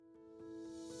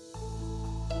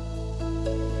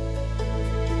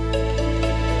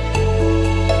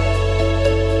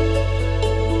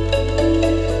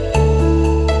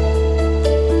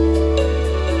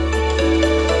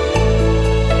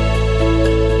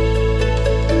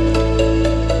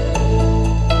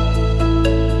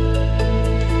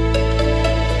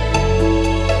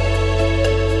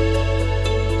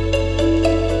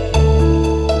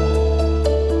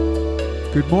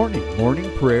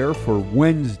prayer for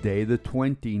Wednesday, the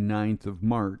 29th of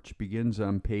March, begins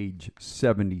on page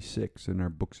 76 in our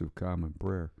Books of Common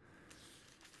Prayer.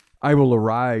 I will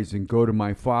arise and go to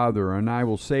my father, and I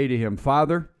will say to him,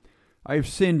 Father, I have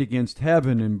sinned against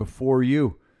heaven and before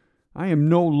you. I am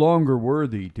no longer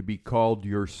worthy to be called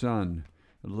your son.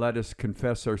 Let us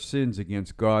confess our sins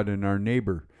against God and our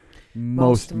neighbor.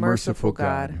 Most merciful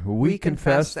God, we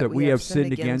confess that we have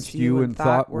sinned against you in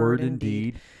thought, word, and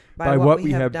deed, by what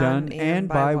we have done and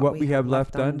by what we have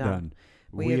left undone.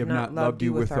 We have not loved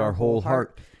you with our whole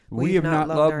heart. We have not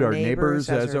loved our neighbors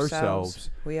as ourselves.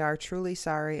 We are truly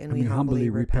sorry, and we humbly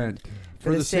repent.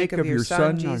 For the sake of your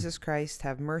Son, Jesus Christ,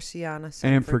 have mercy on us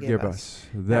and forgive us,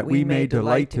 that we may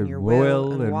delight in your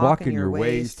will and walk in your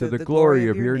ways to the glory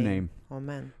of your name.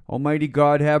 Amen. Almighty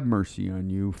God, have mercy on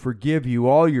you, forgive you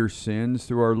all your sins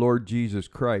through our Lord Jesus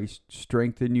Christ,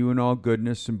 strengthen you in all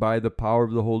goodness, and by the power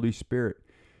of the Holy Spirit,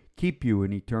 keep you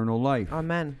in eternal life.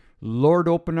 Amen. Lord,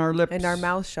 open our lips, and our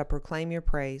mouths shall proclaim your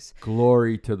praise.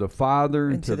 Glory to the Father,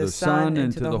 and to the Son,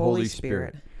 and to the Holy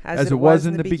Spirit, as it was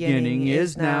in the beginning,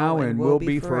 is now, and will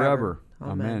be forever.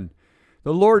 Amen.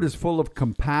 The Lord is full of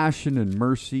compassion and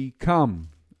mercy. Come,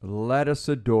 let us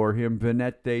adore him.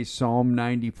 Venite, Psalm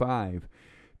 95.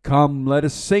 Come, let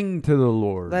us sing to the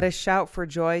Lord. Let us shout for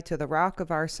joy to the rock of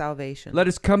our salvation. Let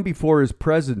us come before his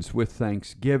presence with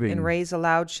thanksgiving, and raise a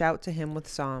loud shout to him with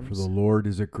psalms. For the Lord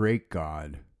is a great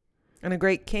God, and a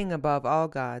great King above all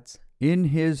gods. In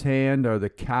his hand are the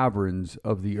caverns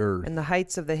of the earth, and the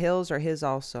heights of the hills are his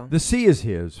also. The sea is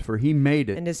his, for he made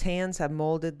it, and his hands have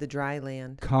molded the dry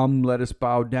land. Come, let us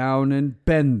bow down and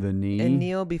bend the knee, and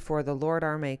kneel before the Lord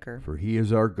our Maker. For he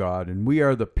is our God, and we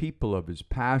are the people of his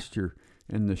pasture,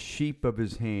 and the sheep of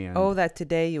his hand. Oh, that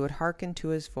today you would hearken to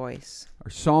his voice.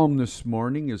 Our psalm this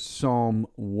morning is Psalm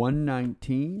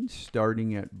 119,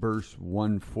 starting at verse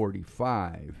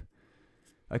 145.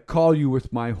 I call you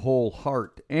with my whole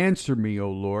heart. Answer me,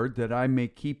 O Lord, that I may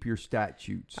keep your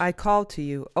statutes. I call to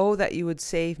you, oh, that you would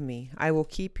save me. I will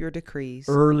keep your decrees.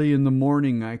 Early in the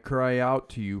morning I cry out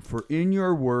to you, for in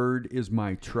your word is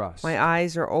my trust. My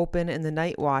eyes are open in the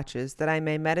night watches, that I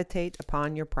may meditate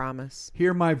upon your promise.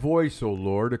 Hear my voice, O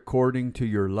Lord, according to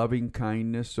your loving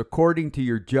kindness, according to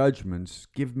your judgments,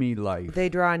 give me life. They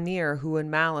draw near who in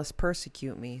malice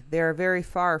persecute me. They are very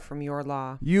far from your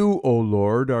law. You, O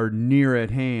Lord, are near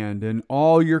at hand, and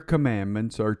all your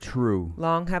commandments are true.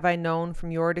 Long have I known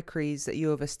from your decrees that you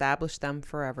have established them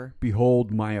forever.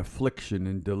 Behold my affliction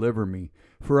and deliver me,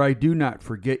 for I do not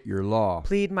forget your law.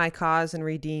 Plead my cause and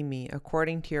redeem me.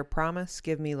 According to your promise,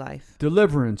 give me life.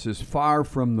 Deliverance is far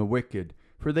from the wicked,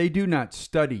 for they do not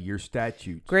study your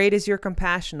statutes. Great is your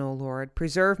compassion, O Lord.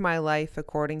 Preserve my life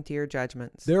according to your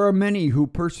judgments. There are many who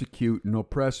persecute and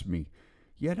oppress me,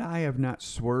 yet I have not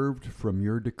swerved from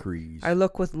your decrees. I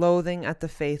look with loathing at the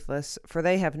faithless, for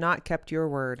they have not kept your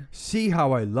word. See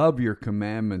how I love your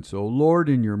commandments, O Lord,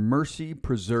 in your mercy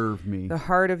preserve me. The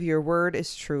heart of your word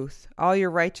is truth. All your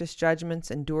righteous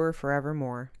judgments endure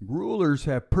forevermore. Rulers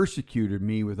have persecuted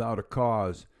me without a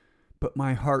cause, but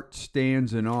my heart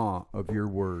stands in awe of your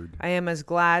word. I am as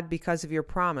glad because of your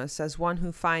promise as one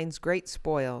who finds great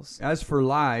spoils. As for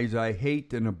lies, I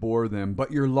hate and abhor them, but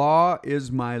your law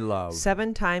is my love.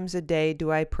 7 times a day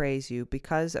do I praise you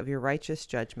because of your righteous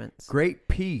judgments. Great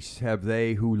peace have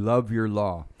they who love your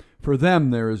law. For them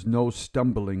there is no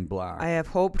stumbling block. I have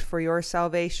hoped for your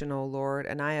salvation, O Lord,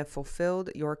 and I have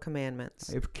fulfilled your commandments.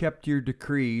 I have kept your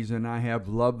decrees, and I have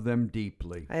loved them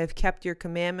deeply. I have kept your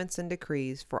commandments and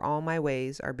decrees, for all my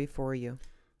ways are before you.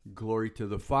 Glory to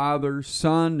the Father,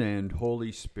 Son, and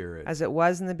Holy Spirit. As it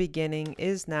was in the beginning,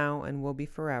 is now, and will be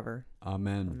forever.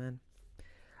 Amen. Amen.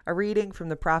 A reading from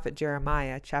the prophet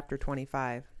Jeremiah, chapter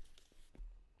 25.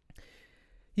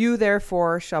 You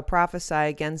therefore shall prophesy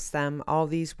against them all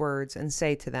these words, and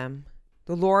say to them,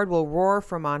 The Lord will roar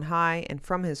from on high, and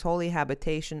from his holy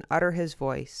habitation utter his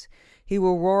voice. He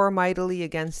will roar mightily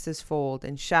against his fold,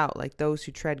 and shout like those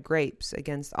who tread grapes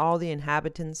against all the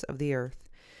inhabitants of the earth.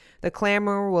 The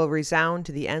clamor will resound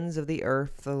to the ends of the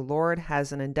earth, for the Lord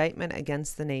has an indictment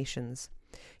against the nations.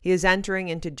 He is entering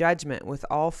into judgment with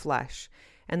all flesh,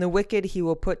 and the wicked he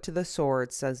will put to the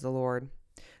sword, says the Lord.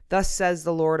 Thus says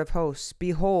the Lord of hosts,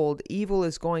 Behold, evil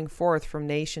is going forth from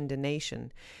nation to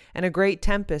nation, and a great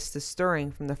tempest is stirring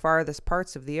from the farthest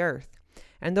parts of the earth.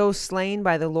 And those slain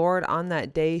by the Lord on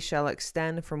that day shall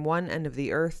extend from one end of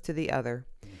the earth to the other.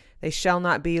 They shall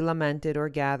not be lamented or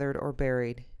gathered or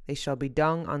buried. They shall be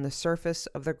dung on the surface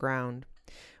of the ground.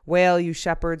 Wail, you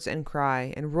shepherds, and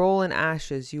cry, and roll in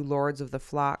ashes, you lords of the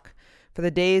flock. For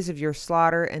the days of your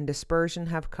slaughter and dispersion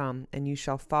have come, and you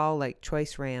shall fall like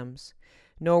choice rams.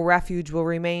 No refuge will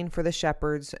remain for the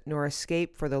shepherds, nor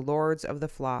escape for the lords of the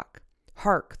flock.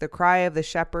 Hark, the cry of the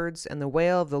shepherds and the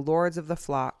wail of the lords of the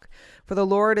flock. For the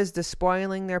Lord is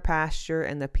despoiling their pasture,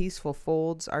 and the peaceful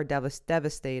folds are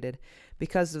devastated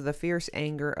because of the fierce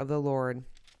anger of the Lord.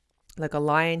 Like a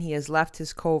lion he has left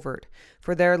his covert,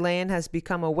 for their land has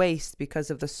become a waste because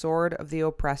of the sword of the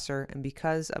oppressor and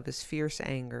because of his fierce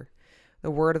anger.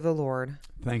 The word of the Lord.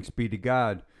 Thanks be to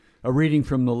God. A reading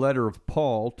from the letter of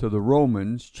Paul to the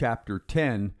Romans, chapter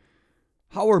 10.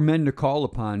 How are men to call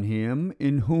upon him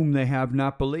in whom they have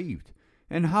not believed?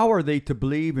 And how are they to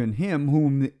believe in him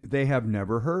whom they have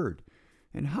never heard?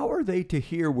 And how are they to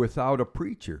hear without a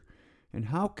preacher? And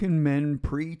how can men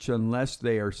preach unless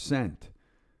they are sent?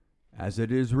 As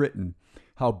it is written,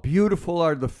 how beautiful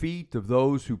are the feet of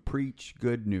those who preach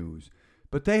good news.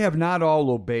 But they have not all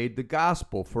obeyed the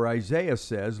gospel, for Isaiah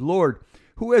says, Lord,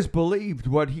 who has believed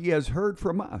what he has heard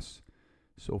from us?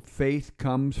 So faith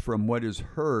comes from what is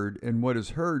heard, and what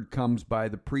is heard comes by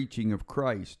the preaching of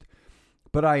Christ.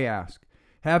 But I ask,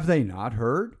 have they not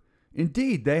heard?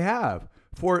 Indeed, they have,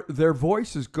 for their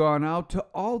voice has gone out to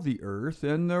all the earth,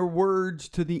 and their words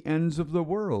to the ends of the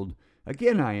world.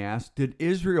 Again I ask, did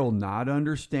Israel not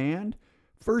understand?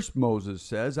 First Moses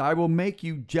says, I will make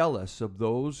you jealous of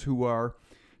those who are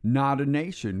not a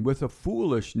nation. With a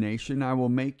foolish nation I will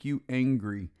make you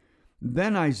angry.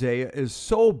 Then Isaiah is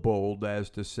so bold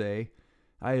as to say,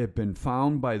 I have been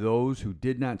found by those who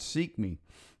did not seek me.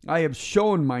 I have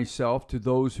shown myself to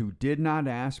those who did not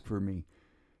ask for me.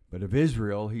 But of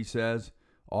Israel, he says,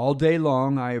 all day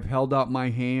long I have held out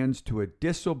my hands to a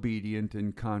disobedient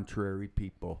and contrary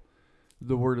people.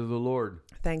 The word of the Lord.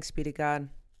 Thanks be to God.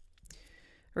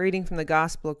 A reading from the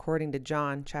Gospel according to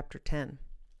John, chapter 10.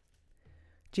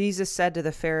 Jesus said to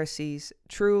the Pharisees,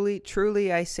 Truly,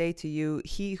 truly, I say to you,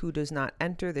 he who does not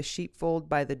enter the sheepfold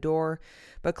by the door,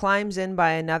 but climbs in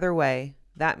by another way,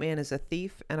 that man is a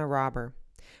thief and a robber.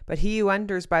 But he who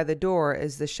enters by the door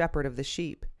is the shepherd of the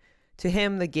sheep. To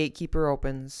him the gatekeeper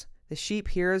opens. The sheep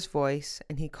hear his voice,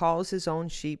 and he calls his own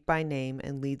sheep by name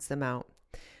and leads them out.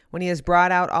 When he has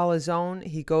brought out all his own,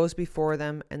 he goes before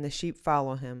them, and the sheep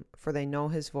follow him, for they know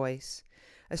his voice.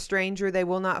 A stranger they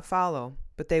will not follow,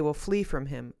 but they will flee from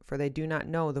him, for they do not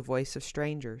know the voice of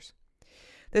strangers.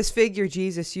 This figure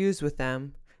Jesus used with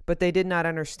them, but they did not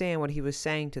understand what he was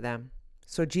saying to them.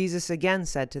 So Jesus again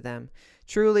said to them,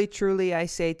 Truly, truly, I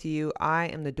say to you, I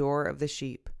am the door of the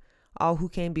sheep. All who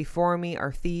came before me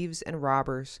are thieves and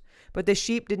robbers, but the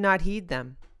sheep did not heed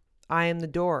them. I am the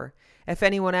door. If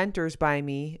anyone enters by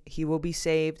me, he will be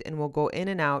saved and will go in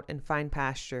and out and find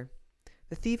pasture.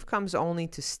 The thief comes only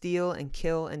to steal and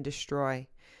kill and destroy.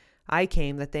 I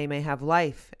came that they may have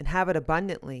life and have it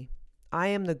abundantly. I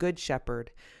am the good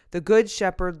shepherd. The good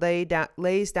shepherd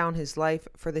lays down his life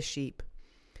for the sheep.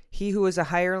 He who is a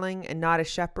hireling and not a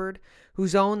shepherd,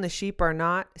 whose own the sheep are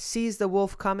not, sees the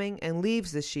wolf coming and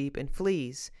leaves the sheep and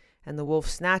flees, and the wolf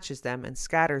snatches them and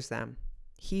scatters them.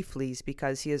 He flees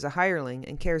because he is a hireling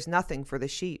and cares nothing for the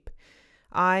sheep.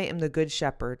 I am the good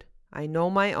shepherd. I know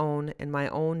my own, and my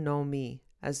own know me,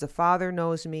 as the Father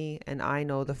knows me, and I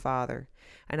know the Father,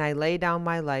 and I lay down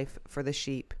my life for the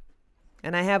sheep.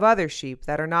 And I have other sheep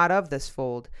that are not of this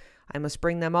fold. I must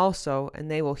bring them also,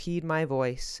 and they will heed my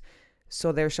voice.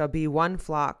 So there shall be one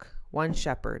flock, one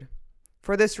shepherd.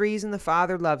 For this reason the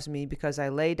Father loves me, because I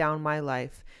lay down my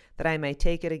life, that I may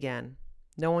take it again.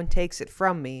 No one takes it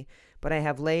from me, but I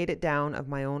have laid it down of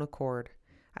my own accord.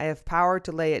 I have power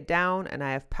to lay it down, and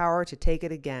I have power to take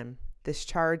it again. This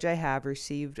charge I have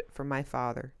received from my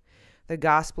Father. The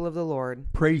Gospel of the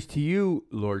Lord. Praise to you,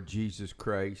 Lord Jesus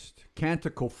Christ.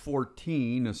 Canticle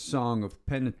 14, a song of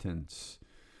penitence.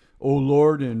 O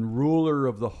Lord and ruler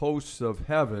of the hosts of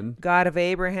heaven, God of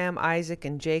Abraham, Isaac,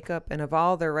 and Jacob, and of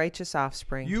all their righteous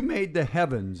offspring, you made the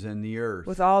heavens and the earth.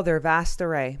 with all their vast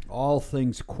array. All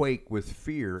things quake with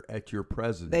fear at your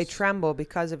presence. They tremble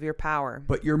because of your power.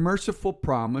 But your merciful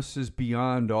promise is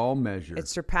beyond all measure. It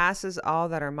surpasses all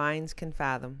that our minds can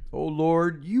fathom. O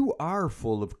Lord, you are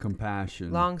full of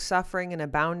compassion. Long-suffering and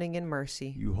abounding in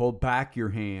mercy. You hold back your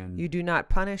hand. You do not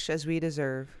punish as we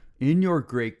deserve. In your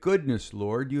great goodness,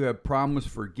 Lord, you have promised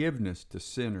forgiveness to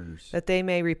sinners, that they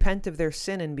may repent of their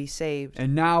sin and be saved.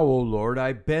 And now, O Lord,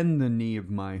 I bend the knee of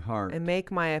my heart, and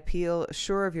make my appeal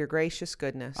sure of your gracious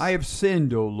goodness. I have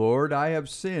sinned, O Lord, I have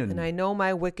sinned. And I know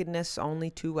my wickedness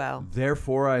only too well.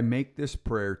 Therefore I make this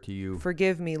prayer to you.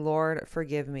 Forgive me, Lord,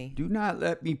 forgive me. Do not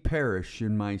let me perish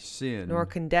in my sin, nor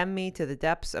condemn me to the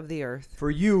depths of the earth. For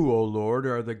you, O Lord,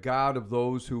 are the God of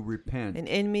those who repent. And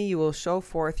in me you will show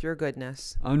forth your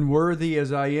goodness. Unworthy Unworthy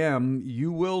as I am,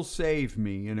 you will save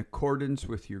me in accordance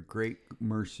with your great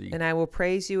mercy. And I will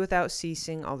praise you without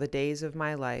ceasing all the days of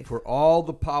my life. For all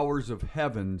the powers of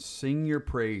heaven sing your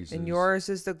praises. And yours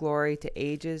is the glory to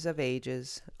ages of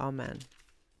ages. Amen.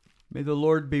 May the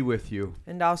Lord be with you.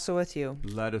 And also with you.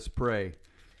 Let us pray.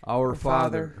 Our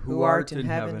Father, who art in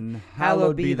heaven,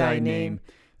 hallowed be thy name.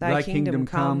 Thy kingdom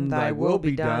come, thy will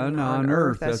be done on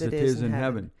earth as it is in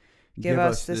heaven. Give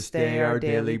us this day our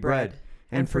daily bread,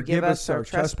 and forgive us our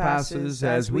trespasses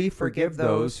as we forgive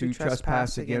those who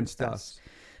trespass against us.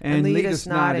 And lead us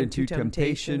not into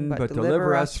temptation, but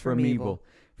deliver us from evil.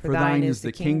 For thine is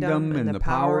the kingdom, and the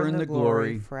power, and the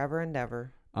glory, forever and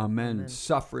ever. Amen.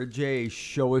 Suffrage,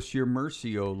 show us your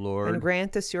mercy, O Lord. And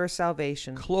grant us your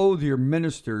salvation. Clothe your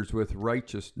ministers with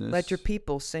righteousness. Let your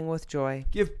people sing with joy.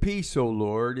 Give peace, O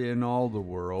Lord, in all the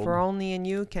world. For only in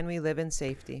you can we live in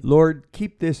safety. Lord,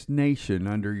 keep this nation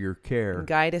under your care. And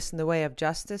guide us in the way of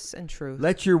justice and truth.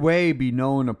 Let your way be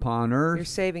known upon earth. Your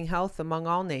saving health among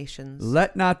all nations.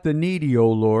 Let not the needy, O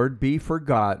Lord, be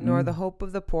forgotten. Nor the hope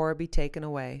of the poor be taken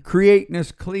away. Create in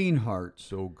us clean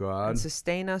hearts, O God. And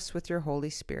sustain us with your Holy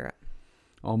Spirit.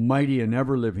 Almighty and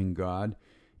ever-living God,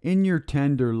 in your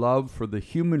tender love for the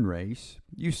human race,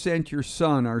 you sent your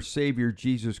Son, our Savior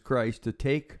Jesus Christ, to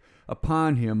take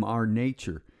upon him our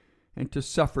nature and to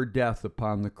suffer death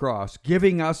upon the cross,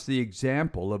 giving us the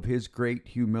example of his great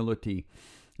humility.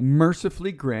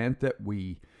 Mercifully grant that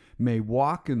we may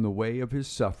walk in the way of his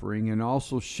suffering and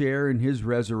also share in his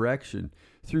resurrection,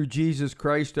 through Jesus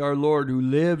Christ our Lord, who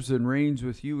lives and reigns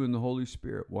with you in the Holy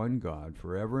Spirit, one God,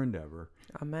 forever and ever.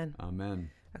 Amen. Amen.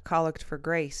 A collect for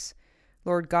grace.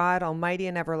 Lord God, almighty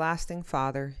and everlasting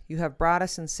Father, you have brought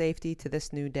us in safety to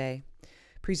this new day.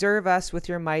 Preserve us with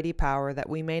your mighty power, that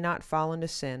we may not fall into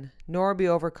sin, nor be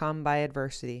overcome by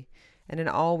adversity. And in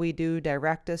all we do,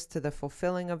 direct us to the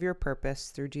fulfilling of your purpose,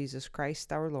 through Jesus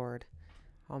Christ our Lord.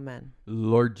 Amen.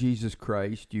 Lord Jesus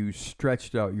Christ, you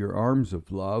stretched out your arms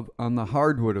of love on the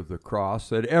hardwood of the cross,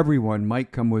 that everyone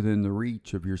might come within the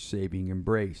reach of your saving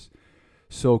embrace.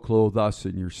 So clothe us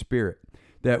in your Spirit,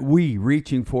 that we,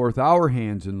 reaching forth our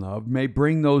hands in love, may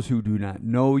bring those who do not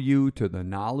know you to the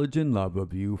knowledge and love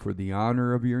of you, for the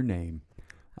honor of your name.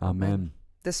 Amen.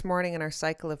 This morning in our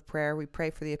cycle of prayer, we pray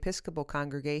for the Episcopal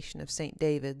Congregation of St.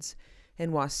 David's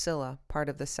in Wasilla, part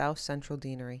of the South Central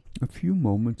Deanery. A few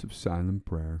moments of silent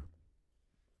prayer.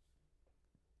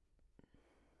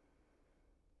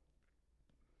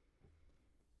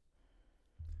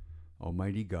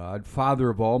 Almighty God, Father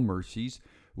of all mercies,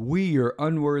 we, your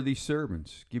unworthy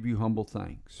servants, give you humble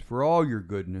thanks for all your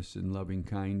goodness and loving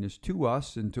kindness to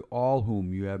us and to all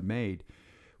whom you have made.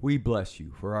 We bless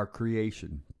you for our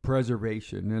creation,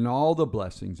 preservation, and all the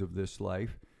blessings of this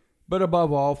life, but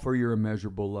above all for your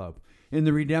immeasurable love, in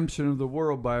the redemption of the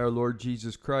world by our Lord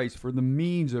Jesus Christ, for the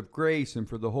means of grace and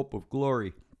for the hope of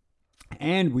glory.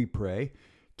 And we pray,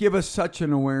 give us such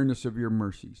an awareness of your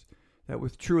mercies, that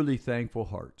with truly thankful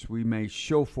hearts we may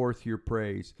show forth your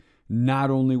praise, not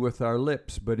only with our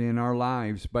lips, but in our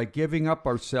lives, by giving up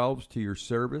ourselves to your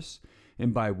service,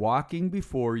 and by walking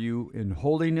before you in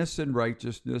holiness and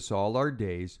righteousness all our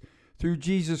days, through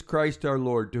Jesus Christ our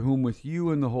Lord, to whom with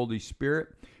you and the Holy Spirit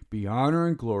be honor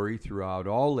and glory throughout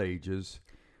all ages.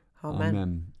 Amen.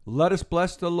 Amen. Let us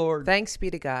bless the Lord. Thanks be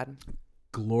to God.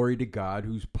 Glory to God,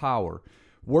 whose power,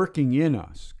 working in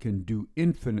us, can do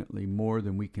infinitely more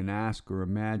than we can ask or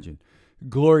imagine.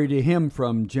 Glory to him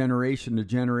from generation to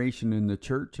generation in the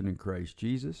church and in Christ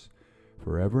Jesus,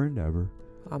 forever and ever.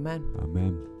 Amen.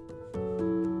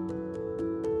 Amen.